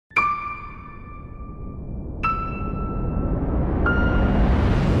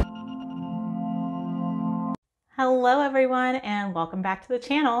Hello everyone and welcome back to the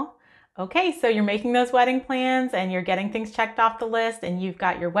channel. Okay, so you're making those wedding plans and you're getting things checked off the list and you've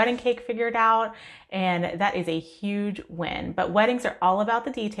got your wedding cake figured out, and that is a huge win. But weddings are all about the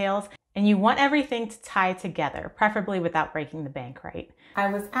details and you want everything to tie together, preferably without breaking the bank, right? I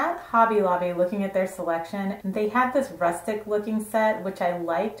was at Hobby Lobby looking at their selection and they had this rustic looking set, which I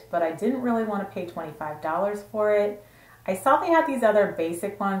liked, but I didn't really want to pay $25 for it. I saw they had these other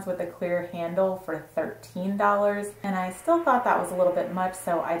basic ones with a clear handle for $13, and I still thought that was a little bit much,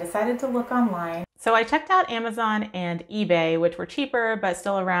 so I decided to look online. So I checked out Amazon and eBay, which were cheaper, but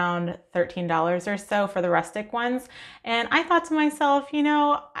still around $13 or so for the rustic ones. And I thought to myself, you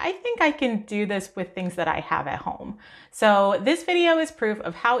know, I think I can do this with things that I have at home. So this video is proof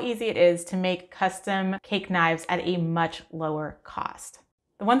of how easy it is to make custom cake knives at a much lower cost.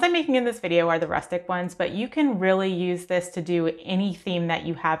 The ones I'm making in this video are the rustic ones, but you can really use this to do any theme that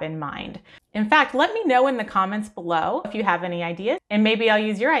you have in mind. In fact, let me know in the comments below if you have any ideas, and maybe I'll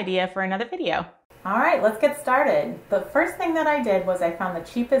use your idea for another video. All right, let's get started. The first thing that I did was I found the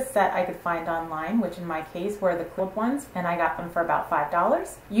cheapest set I could find online, which in my case were the clip ones, and I got them for about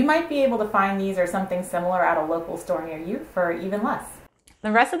 $5. You might be able to find these or something similar at a local store near you for even less.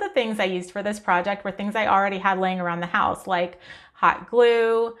 The rest of the things I used for this project were things I already had laying around the house, like hot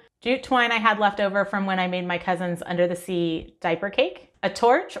glue, jute twine I had left over from when I made my cousin's under the sea diaper cake, a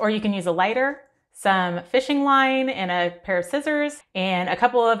torch, or you can use a lighter, some fishing line and a pair of scissors, and a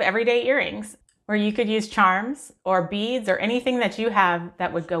couple of everyday earrings. Or you could use charms or beads or anything that you have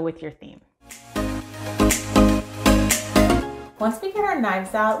that would go with your theme. Once we get our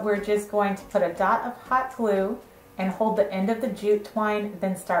knives out, we're just going to put a dot of hot glue and hold the end of the jute twine,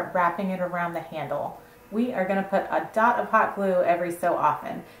 then start wrapping it around the handle. We are going to put a dot of hot glue every so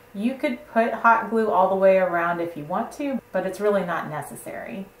often. You could put hot glue all the way around if you want to, but it's really not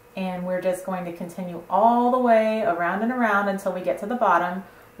necessary. And we're just going to continue all the way around and around until we get to the bottom,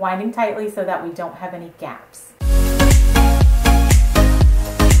 winding tightly so that we don't have any gaps.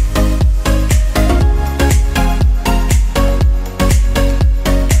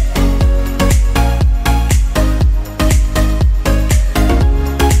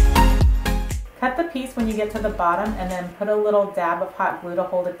 Cut the piece when you get to the bottom and then put a little dab of hot glue to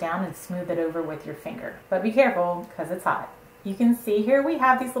hold it down and smooth it over with your finger. But be careful because it's hot. You can see here we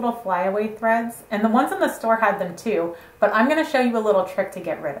have these little flyaway threads, and the ones in the store had them too, but I'm going to show you a little trick to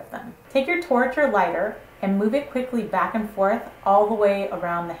get rid of them. Take your torch or lighter and move it quickly back and forth all the way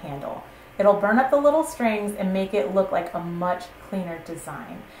around the handle. It'll burn up the little strings and make it look like a much cleaner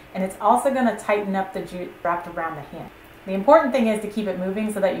design. And it's also going to tighten up the jute wrapped around the handle. The important thing is to keep it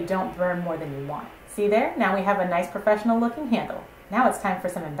moving so that you don't burn more than you want. See there? Now we have a nice professional looking handle. Now it's time for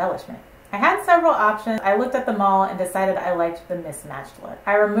some embellishment. I had several options. I looked at them all and decided I liked the mismatched look.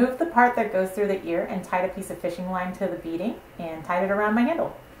 I removed the part that goes through the ear and tied a piece of fishing line to the beading and tied it around my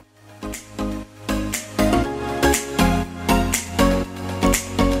handle.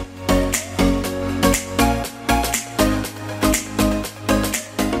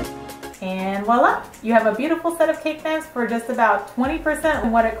 And voila! You have a beautiful set of cake knives for just about 20%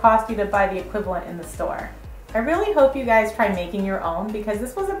 of what it cost you to buy the equivalent in the store. I really hope you guys try making your own because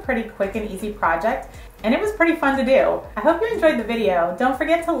this was a pretty quick and easy project and it was pretty fun to do. I hope you enjoyed the video. Don't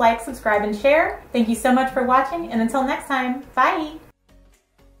forget to like, subscribe, and share. Thank you so much for watching, and until next time, bye!